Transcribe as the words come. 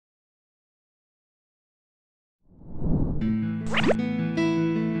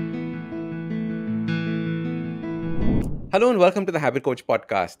Hello and welcome to the Habit Coach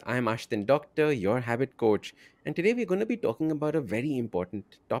podcast. I am Ashdin Doctor, your habit coach, and today we're going to be talking about a very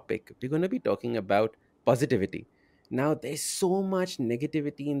important topic. We're going to be talking about positivity. Now, there's so much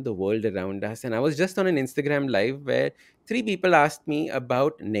negativity in the world around us, and I was just on an Instagram live where three people asked me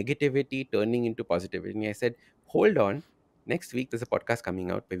about negativity turning into positivity. And I said, hold on, next week there's a podcast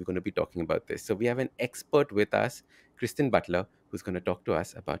coming out where we're going to be talking about this. So we have an expert with us, Kristen Butler, who's going to talk to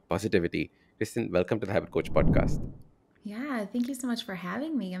us about positivity. Kristen, welcome to the Habit Coach podcast. Yeah, thank you so much for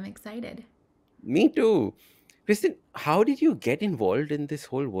having me. I'm excited. Me too. Kristen, how did you get involved in this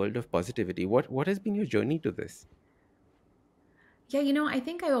whole world of positivity? What has been your journey to this? Yeah, I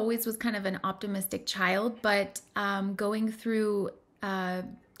think I always was kind of an optimistic child, but going through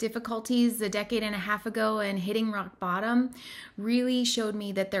difficulties a decade and a half ago and hitting rock bottom really showed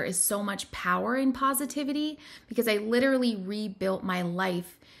me that there is so much power in positivity because I literally rebuilt my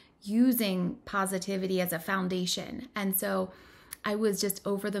life using positivity as a foundation. And so I was just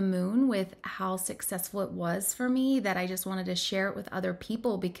over the moon with how successful it was for me that I just wanted to share it with other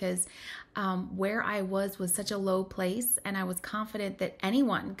people because where I was such a low place, and I was confident that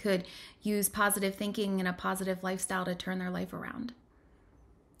anyone could use positive thinking and a positive lifestyle to turn their life around.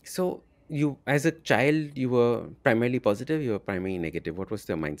 So you as a child you were primarily positive, you were primarily negative. What was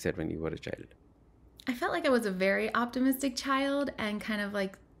your mindset when you were a child? I felt like I was a very optimistic child and kind of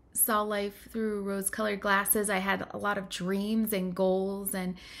like saw life through rose-colored glasses. I had a lot of dreams and goals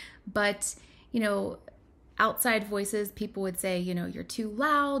but, you know, outside voices people would say, you're too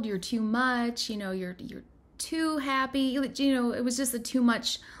loud, you're too much, you're too happy. It was just a too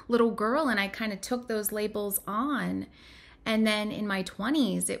much little girl and I kind of took those labels on. And then in my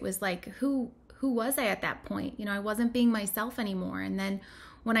 20s, it was like who was I at that point? I wasn't being myself anymore. And then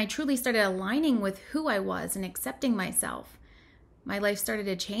when I truly started aligning with who I was and accepting myself, my life started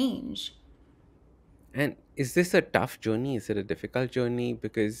to change. And is this a tough journey? Is it a difficult journey?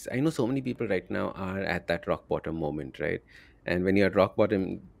 Because I know so many people right now are at that rock bottom moment, right? And when you're at rock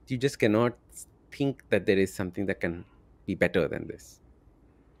bottom, you just cannot think that there is something that can be better than this.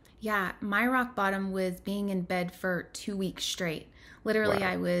 Yeah, my rock bottom was being in bed for 2 weeks straight. Literally,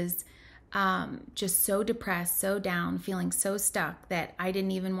 Wow. I was just so depressed, so down, feeling so stuck that I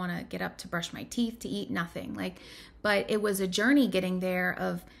didn't even want to get up to brush my teeth, to eat nothing. But it was a journey getting there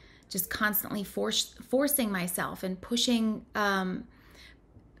of just constantly forcing myself and pushing my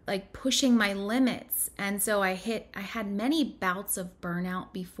limits. And so I had many bouts of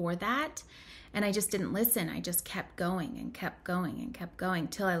burnout before that. And I just didn't listen. I just kept going and kept going and kept going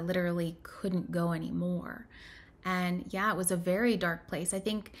till I literally couldn't go anymore. And yeah, it was a very dark place. I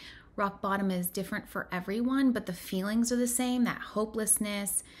think rock bottom is different for everyone, but the feelings are the same, that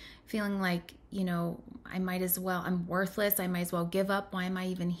hopelessness, feeling like, I'm worthless. I might as well give up. Why am I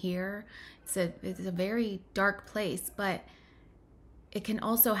even here? It's a very dark place, but it can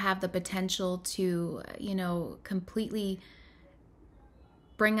also have the potential to, completely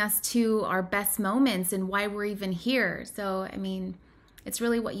bring us to our best moments and why we're even here. So, I mean, it's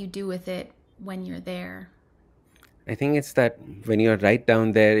really what you do with it when you're there. I think it's that when you're right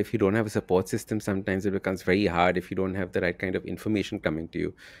down there, if you don't have a support system, sometimes it becomes very hard. If you don't have the right kind of information coming to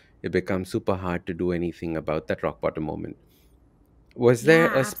you, it becomes super hard to do anything about that rock bottom moment. Was there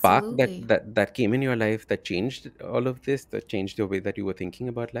Yeah, a spark that absolutely. that came in your life that changed all of this, that changed the way that you were thinking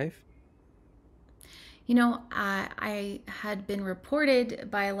about life? I had been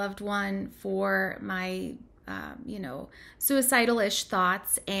reported by a loved one for my, suicidal-ish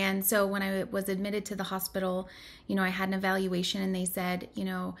thoughts. And so when I was admitted to the hospital, I had an evaluation and they said,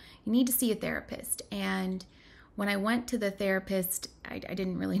 you need to see a therapist. And when I went to the therapist, I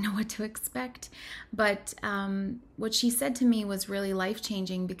didn't really know what to expect. But what she said to me was really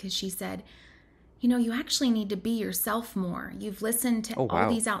life-changing because she said, you actually need to be yourself more. You've listened to Oh, all wow.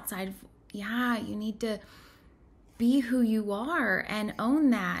 these outside, yeah, you need to be who you are and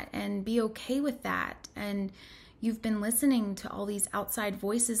own that and be okay with that. And you've been listening to all these outside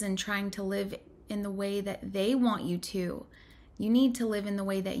voices and trying to live in the way that they want you to. You need to live in the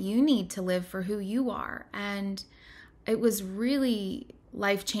way that you need to live for who you are. And it was really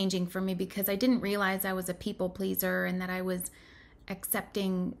life changing for me because I didn't realize I was a people pleaser and that I was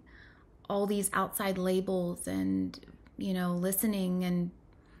accepting all these outside labels and listening and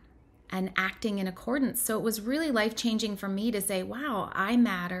acting in accordance. So it was really life changing for me to say, wow, I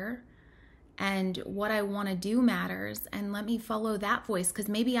matter and what I want to do matters. And let me follow that voice because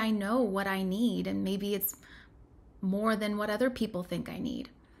maybe I know what I need and maybe it's more than what other people think I need.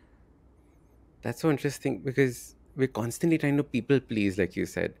 That's so interesting because we're constantly trying to people please, like you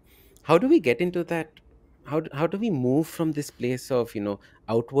said. How do we get into that how do we move from this place of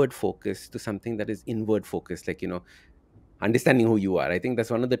outward focus to something that is inward focus, like understanding who you are? I think that's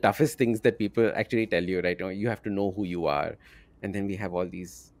one of the toughest things that people actually tell you, right? You have to know who you are. And then we have all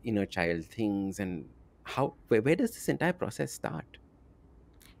these inner child things. And where does this entire process start?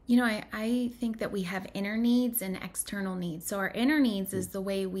 I think that we have inner needs and external needs. So, our inner needs Hmm. is the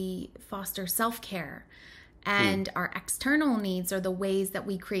way we foster self care, Hmm. and our external needs are the ways that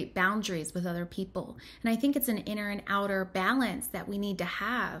we create boundaries with other people. And I think it's an inner and outer balance that we need to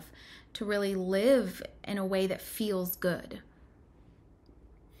have to really live in a way that feels good.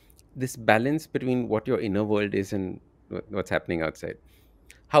 This balance between what your inner world is and what's happening outside.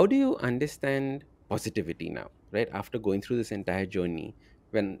 How do you understand positivity now, right? After going through this entire journey,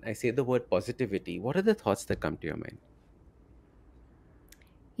 when I say the word positivity, what are the thoughts that come to your mind?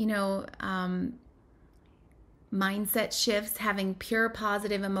 You know, mindset shifts, having pure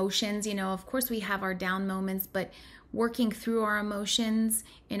positive emotions. Of course, we have our down moments, but working through our emotions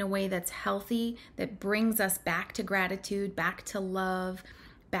in a way that's healthy, that brings us back to gratitude, back to love,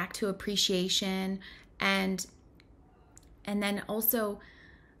 back to appreciation, and then also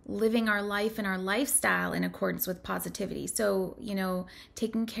living our life and our lifestyle in accordance with positivity. So,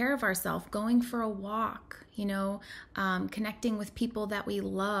 taking care of ourselves, going for a walk, connecting with people that we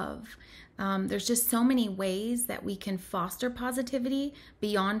love. There's just so many ways that we can foster positivity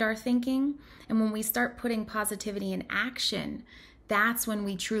beyond our thinking. And when we start putting positivity in action, that's when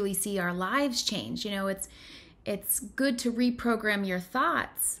we truly see our lives change. It's good to reprogram your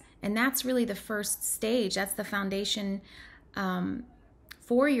thoughts, and that's really the first stage. That's the foundation um,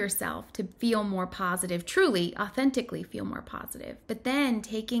 for yourself to feel more positive, truly, authentically feel more positive. But then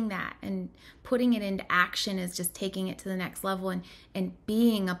taking that and putting it into action is just taking it to the next level, and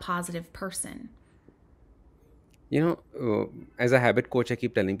being a positive person. As a habit coach, I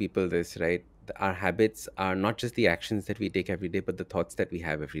keep telling people this, right? Our habits are not just the actions that we take every day, but the thoughts that we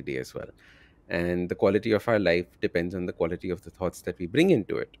have every day as well. And the quality of our life depends on the quality of the thoughts that we bring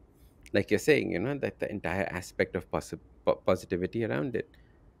into it. Like you're saying, that the entire aspect of positivity around it.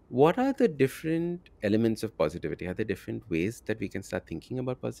 What are the different elements of positivity? Are there different ways that we can start thinking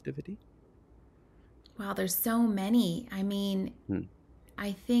about positivity? Wow, there's so many. I mean, Hmm.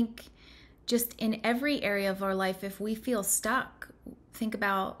 I think just in every area of our life, if we feel stuck, think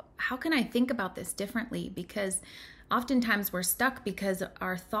about, how can I think about this differently? Because oftentimes we're stuck because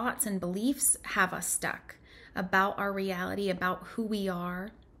our thoughts and beliefs have us stuck about our reality, about who we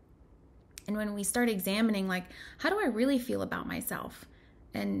are. And when we start examining, like, how do I really feel about myself?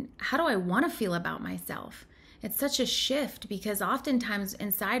 And how do I want to feel about myself? It's such a shift because oftentimes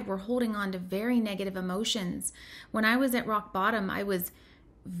inside we're holding on to very negative emotions. When I was at rock bottom, I was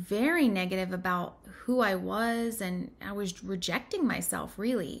very negative about who I was, and I was rejecting myself,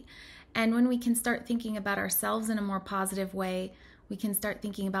 really. And when we can start thinking about ourselves in a more positive way, we can start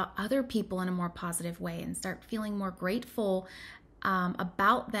thinking about other people in a more positive way and start feeling more grateful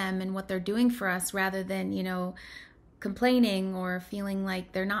about them and what they're doing for us, rather than, complaining or feeling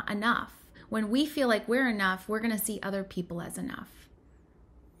like they're not enough. When we feel like we're enough, we're going to see other people as enough.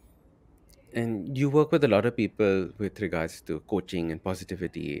 And you work with a lot of people with regards to coaching and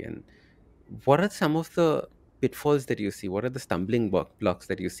positivity. And what are some of the pitfalls that you see? What are the stumbling blocks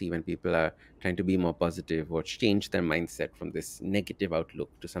that you see when people are trying to be more positive or change their mindset from this negative outlook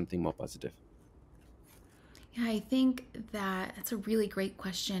to something more positive? Yeah, I think that that's a really great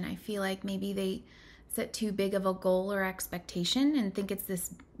question. I feel like maybe they set too big of a goal or expectation and think it's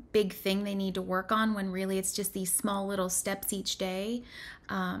this big thing they need to work on, when really it's just these small little steps each day.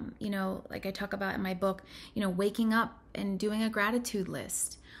 Like I talk about in my book, waking up and doing a gratitude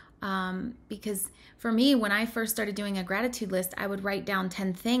list. Because for me, when I first started doing a gratitude list, I would write down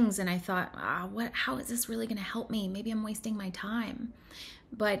 10 things and I thought, how is this really going to help me? Maybe I'm wasting my time.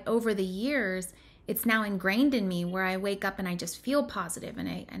 But over the years, it's now ingrained in me, where I wake up and I just feel positive, and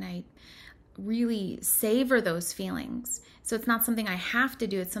I really savor those feelings. So it's not something I have to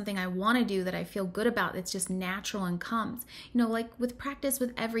do, it's something I want to do that I feel good about. It's just natural and comes. Like with practice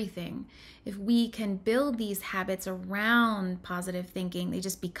with everything, if we can build these habits around positive thinking, they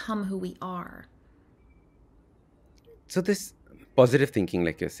just become who we are. So, this positive thinking,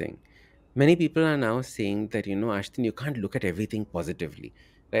 like you're saying, many people are now saying that, Ashton, you can't look at everything positively,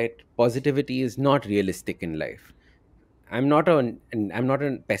 right? Positivity is not realistic in life. I'm not a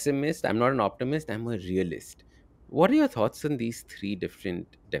pessimist, I'm not an optimist, I'm a realist. What are your thoughts on these three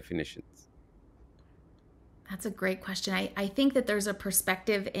different definitions? That's a great question. I think that there's a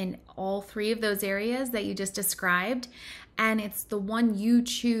perspective in all three of those areas that you just described, and it's the one you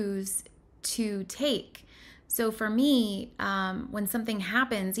choose to take. So for me, when something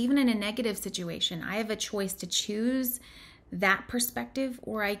happens, even in a negative situation, I have a choice to choose that perspective,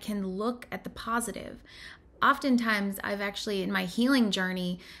 or I can look at the positive. Oftentimes, I've actually, in my healing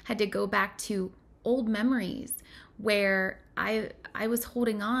journey, had to go back to old memories where I was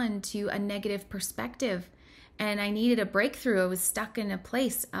holding on to a negative perspective and I needed a breakthrough. I was stuck in a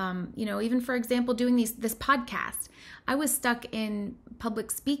place. Even for example, doing this podcast, I was stuck in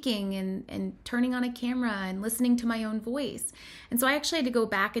public speaking and turning on a camera and listening to my own voice. And so I actually had to go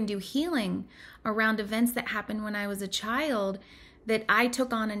back and do healing around events that happened when I was a child that I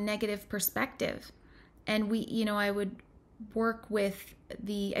took on a negative perspective. And I would work with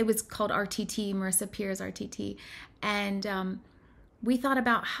it was called RTT, Marissa Peer's RTT. And we thought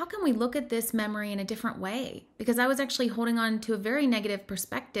about how can we look at this memory in a different way? Because I was actually holding on to a very negative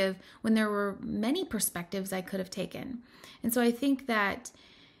perspective when there were many perspectives I could have taken. And so I think that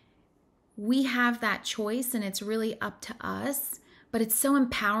we have that choice and it's really up to us. But it's so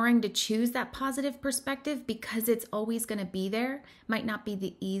empowering to choose that positive perspective because it's always going to be there. Might not be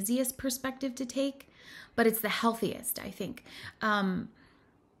the easiest perspective to take, but it's the healthiest, I think.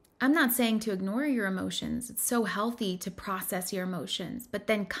 I'm not saying to ignore your emotions. It's so healthy to process your emotions, but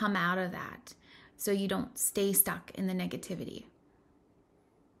then come out of that so you don't stay stuck in the negativity.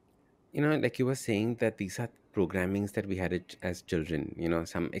 Like you were saying that these are programmings that we had as children,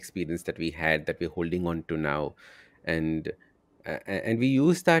 some experience that we had that we're holding on to now. And we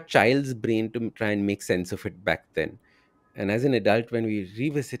used our child's brain to try and make sense of it back then. And as an adult, when we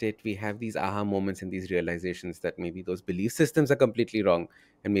revisit it, we have these aha moments and these realizations that maybe those belief systems are completely wrong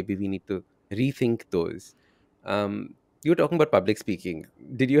and maybe we need to rethink those. You were talking about public speaking.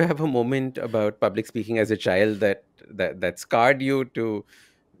 Did you have a moment about public speaking as a child that scarred you to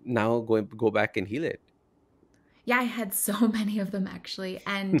now go back and heal it? Yeah, I had so many of them actually.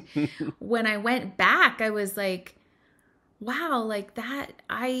 And when I went back, I was like, wow, like that,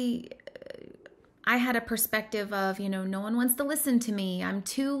 I had a perspective of, no one wants to listen to me. I'm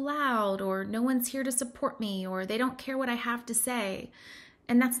too loud, or no one's here to support me, or they don't care what I have to say.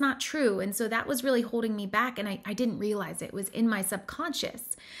 And that's not true. And so that was really holding me back. And I didn't realize it was in my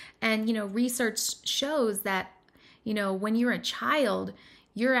subconscious. And, research shows that, when you're a child,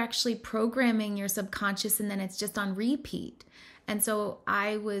 you're actually programming your subconscious and then it's just on repeat. And so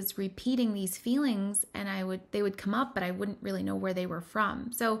I was repeating these feelings and they would come up, but I wouldn't really know where they were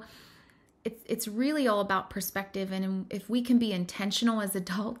from. So it's really all about perspective. And if we can be intentional as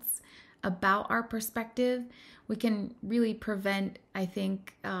adults about our perspective, we can really prevent, I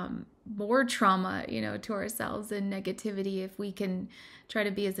think, more trauma, to ourselves and negativity if we can try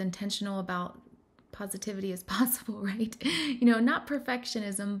to be as intentional about positivity as possible, right? Not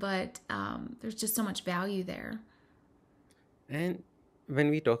perfectionism, but there's just so much value there. And when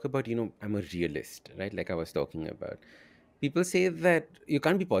we talk about, I'm a realist, right? Like I was talking about, people say that you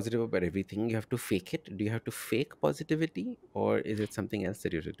can't be positive about everything. You have to fake it. Do you have to fake positivity, or is it something else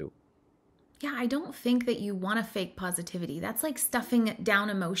that you have to do? Yeah, I don't think that you want to fake positivity. That's like stuffing down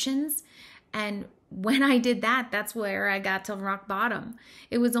emotions. And when I did that, that's where I got to rock bottom.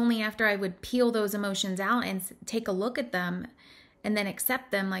 It was only after I would peel those emotions out and take a look at them and then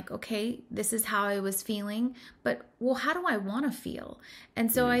accept them, like, okay, this is how I was feeling, but well, how do I want to feel?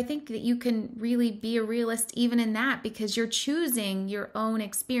 And so I think that you can really be a realist even in that, because you're choosing your own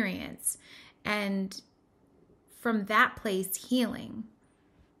experience and from that place healing.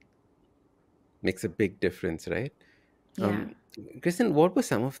 Makes a big difference, right? Yeah. Um, Kristen, what were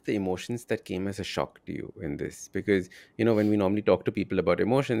some of the emotions that came as a shock to you in this? Because, when we normally talk to people about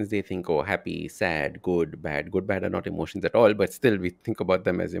emotions, they think, oh, happy, sad, good, bad. Good, bad are not emotions at all, but still we think about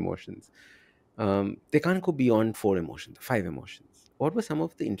them as emotions. They can't go beyond four emotions, five emotions. What were some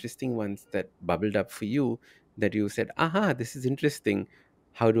of the interesting ones that bubbled up for you that you said, aha, this is interesting.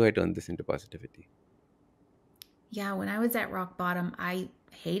 How do I turn this into positivity? Yeah, when I was at rock bottom, I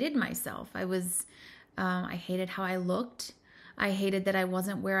hated myself. I hated how I looked. I hated that I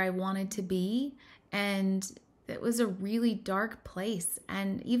wasn't where I wanted to be. And it was a really dark place.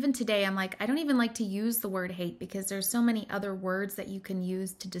 And even today, I'm like, I don't even like to use the word hate because there's so many other words that you can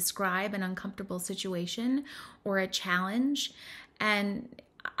use to describe an uncomfortable situation or a challenge. And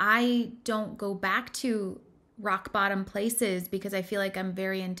I don't go back to rock bottom places because I feel like I'm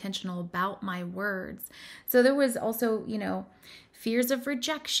very intentional about my words. So there was also, fears of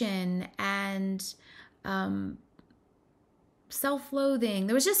rejection and self-loathing.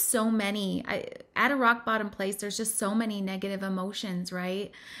 There was just so many. At a rock bottom place, there's just so many negative emotions,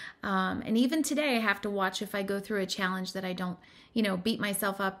 right? And even today, I have to watch if I go through a challenge that I don't, beat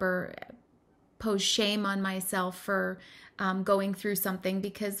myself up or pose shame on myself for going through something,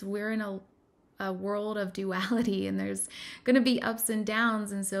 because we're in a a world of duality, and there's going to be ups and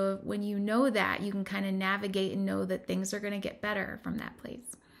downs. And so when you know that, you can kind of navigate and know that things are going to get better from that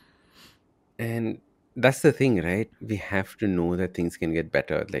place. And that's the thing, right? We have to know that things can get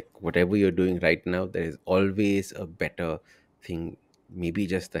better. Like whatever you're doing right now, there is always a better thing, maybe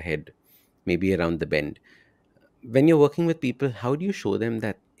just ahead, maybe around the bend. When you're working with people, how do you show them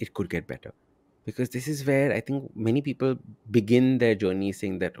that it could get better? Because this is where I think many people begin their journey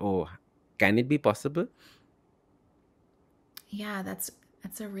saying that, oh, can it be possible? Yeah, that's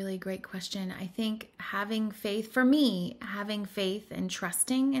a really great question. I think having faith, for me, having faith and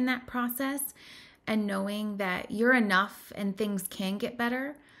trusting in that process and knowing that you're enough and things can get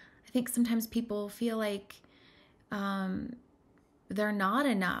better. I think sometimes people feel like um, they're not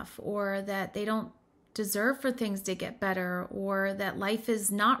enough, or that they don't deserve for things to get better, or that life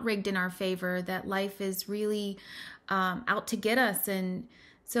is not rigged in our favor, that life is really out to get us. And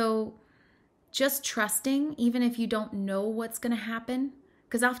so just trusting, even if you don't know what's going to happen,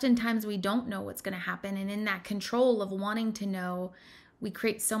 because oftentimes we don't know what's going to happen. And in that control of wanting to know, we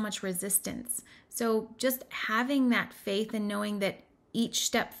create so much resistance. So just having that faith and knowing that each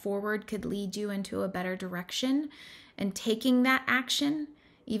step forward could lead you into a better direction, and taking that action,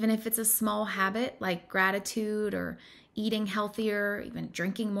 even if it's a small habit like gratitude or eating healthier, even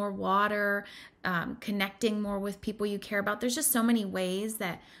drinking more water, connecting more with people you care about. There's just so many ways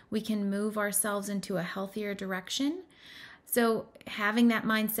that we can move ourselves into a healthier direction. So having that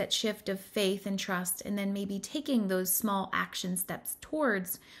mindset shift of faith and trust, and then maybe taking those small action steps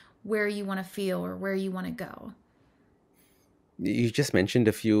towards where you want to feel or where you want to go. You just mentioned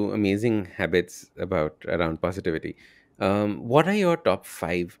a few amazing habits about around positivity. What are your top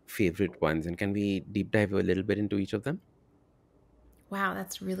five favorite ones, and can we deep dive a little bit into each of them? Wow,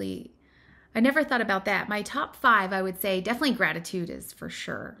 that's really, I never thought about that. My top five, I would say definitely gratitude is for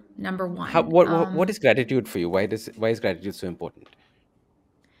sure number How, one. what is gratitude for you? Why is gratitude so important?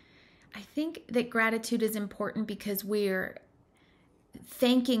 I think that gratitude is important because we're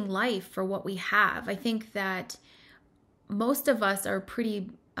thanking life for what we have. I think that most of us are pretty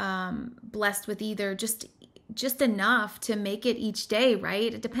blessed with either just enough to make it each day,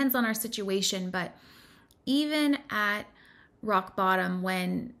 right? It depends on our situation, but even at rock bottom,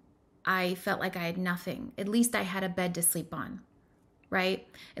 when I felt like I had nothing, at least I had a bed to sleep on, right?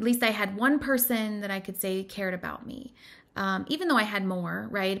 At least I had one person that I could say cared about me. Even though I had more,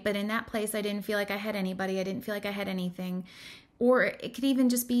 right? But in that place, I didn't feel like I had anybody. I didn't feel like I had anything. Or it could even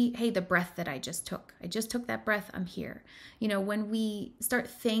just be, hey, the breath that I just took. I just took that breath. I'm here. You know, when we start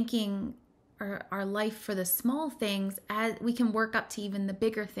thanking our life for the small things, as we can work up to even the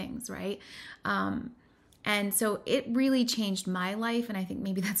bigger things, right? And so it really changed my life. And I think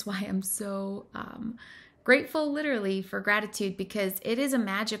maybe that's why I'm so grateful, literally, for gratitude, because it is a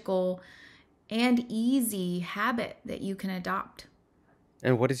magical and easy habit that you can adopt.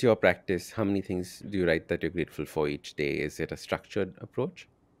 And what is your practice? How many things do you write that you're grateful for each day? Is it a structured approach?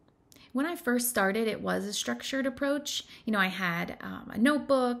 When I first started, it was a structured approach. You know, I had a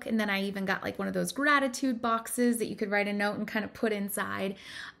notebook, and then I even got like one of those gratitude boxes that you could write a note and kind of put inside.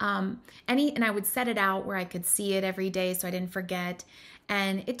 And I would set it out where I could see it every day so I didn't forget.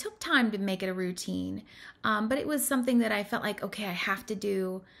 And it took time to make it a routine, but it was something that I felt like, okay, I have to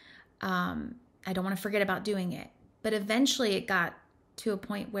do. I don't want to forget about doing it. But eventually, it got to a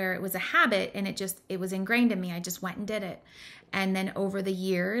point where it was a habit, and it was ingrained in me. I just went and did it. And then over the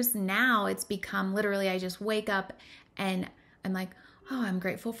years, now it's become literally, I just wake up and I'm like, oh, I'm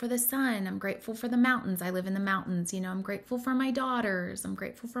grateful for the sun. I'm grateful for the mountains. I live in the mountains. You know, I'm grateful for my daughters. I'm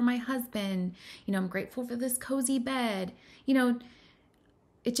grateful for my husband. You know, I'm grateful for this cozy bed. You know,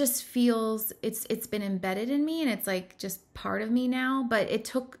 it just feels, it's been embedded in me, and it's like just part of me now. But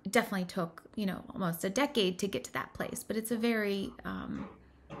definitely took, you know, almost a decade to get to that place. But it's a very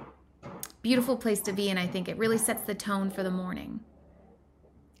beautiful place to be, and I think it really sets the tone for the morning.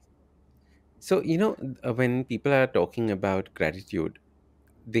 So, when people are talking about gratitude,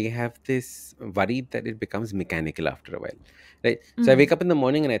 they have this worry that it becomes mechanical after a while, right? So I wake Mm. up in the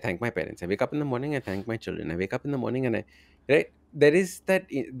morning and I thank my parents. I wake up in the morning, I thank my children. I wake up in the morning and right? There is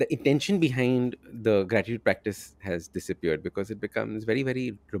the intention behind the gratitude practice has disappeared because it becomes very,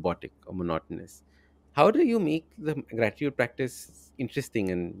 very robotic or monotonous. How do you make the gratitude practice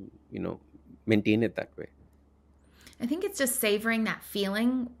interesting and, maintain it that way? I think it's just savoring that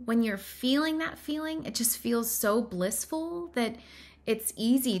feeling. When you're feeling that feeling, it just feels so blissful that it's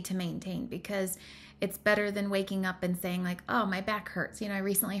easy to maintain, because it's better than waking up and saying like, oh, my back hurts. You know, I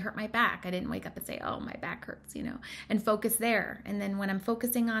recently hurt my back. I didn't wake up and say, oh, my back hurts, you know, and focus there. And then when I'm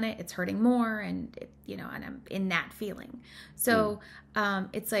focusing on it, it's hurting more, and and I'm in that feeling. Mm. So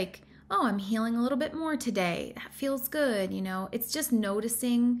it's like, oh, I'm healing a little bit more today. That feels good. It's just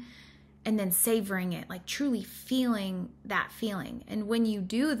noticing and then savoring it, like truly feeling that feeling. And when you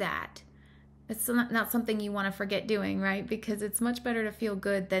do that, it's not something you want to forget doing, right? Because it's much better to feel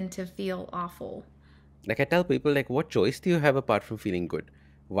good than to feel awful. Like I tell people, like, what choice do you have apart from feeling good?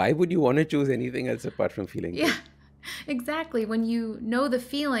 Why would you want to choose anything else apart from feeling Yeah, good? exactly. When you know the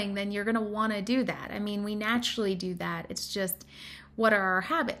feeling, then you're going to want to do that. I mean, we naturally do that. It's just what are our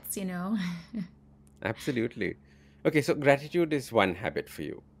habits? Absolutely. Okay, so gratitude is one habit for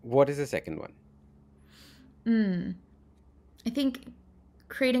you. What is the second one? Mm. I think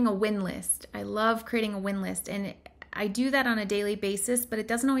creating a win list. I love creating a win list. And I do that on a daily basis, but it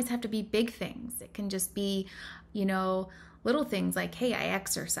doesn't always have to be big things. It can just be, you know, little things like, hey, I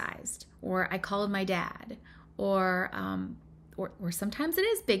exercised, or I called my dad, or, or sometimes it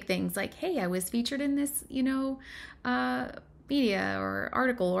is big things like, hey, I was featured in this, uh, media or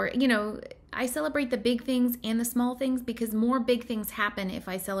article, or, I celebrate the big things and the small things because more big things happen if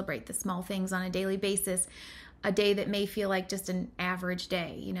I celebrate the small things on a daily basis. A day that may feel like just an average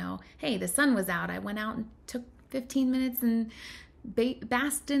day, hey, the sun was out. I went out and took 15 minutes and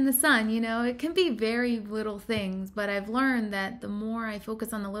basked in the sun. It can be very little things, but I've learned that the more I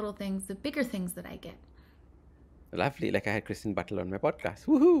focus on the little things, the bigger things that I get. Lovely. Like I had Kristen Butler on my podcast.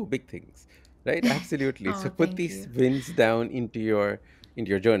 Woohoo! Big things, right? Absolutely. So Oh, put thank these you. wins down into your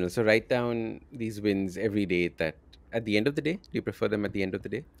journal. So write down these wins every day. That at the end of the day, do you prefer them at the end of the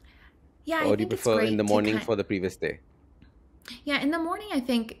day, Yeah, I or do you think it's prefer in the great to morning kind. for the previous day? Yeah, in the morning, I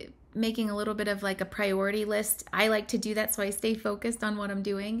think making a little bit of like a priority list. I like to do that so I stay focused on what I'm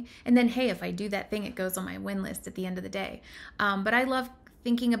doing. And then, hey, if I do that thing, it goes on my win list at the end of the day. But I love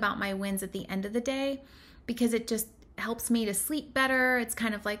thinking about my wins at the end of the day because it just helps me to sleep better. It's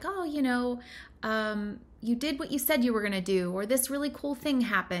kind of like, oh, you did what you said you were going to do, or this really cool thing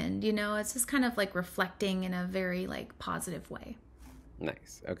happened. It's just kind of like reflecting in a very like positive way.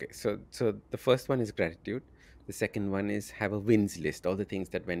 Nice. Okay. So the first one is gratitude. The second one is have a wins list. All the things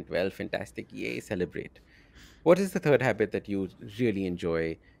that went well, fantastic, yay, celebrate. What is the third habit that you really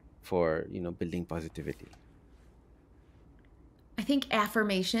enjoy for building positivity? I think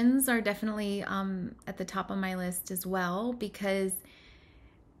affirmations are definitely at the top of my list as well because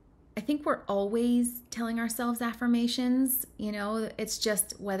I think we're always telling ourselves affirmations. It's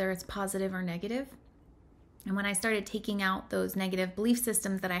just whether it's positive or negative. And when I started taking out those negative belief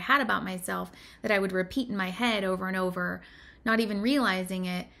systems that I had about myself that I would repeat in my head over and over, not even realizing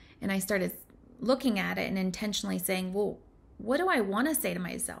it, and I started looking at it and intentionally saying, well, what do I want to say to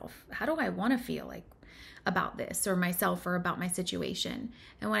myself? How do I want to feel like about this or myself or about my situation?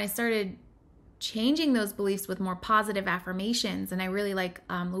 And when I started changing those beliefs with more positive affirmations, and I really like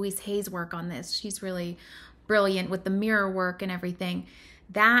Louise Hay's work on this. She's really brilliant with the mirror work and everything.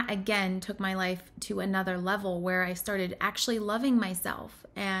 That again took my life to another level where I started actually loving myself.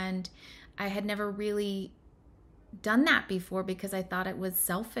 And I had never really done that before because I thought it was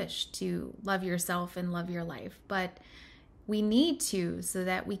selfish to love yourself and love your life. But we need to so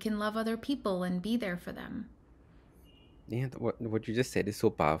that we can love other people and be there for them. Yeah, what you just said is so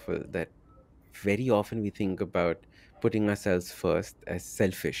powerful that very often we think about putting ourselves first as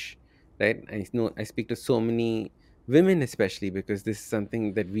selfish, right? I know I speak to so many women, especially because this is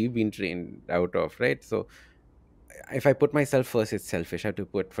something that we've been trained out of, right? So if I put myself first, it's selfish. I have to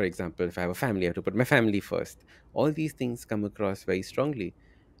put, for example, if I have a family, I have to put my family first. All these things come across very strongly.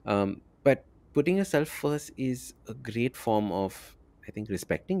 But putting yourself first is a great form of, I think,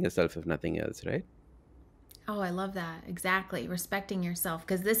 respecting yourself, if nothing else, right? Oh, I love that. Exactly. Respecting yourself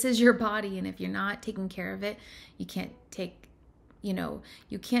because this is your body. And if you're not taking care of it, you can't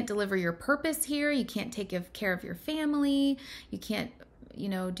you can't deliver your purpose here. You can't take care of your family. You can't,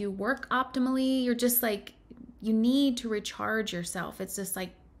 do work optimally. You're just like, you need to recharge yourself. It's just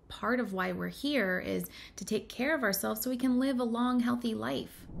like part of why we're here is to take care of ourselves so we can live a long, healthy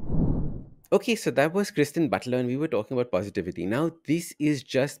life. Okay, so that was Kristen Butler, and we were talking about positivity. Now, this is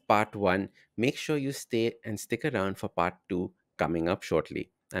just part one. Make sure you stay and stick around for part two coming up shortly.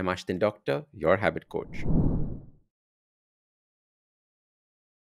 I'm Ashdin Doctor, your habit coach.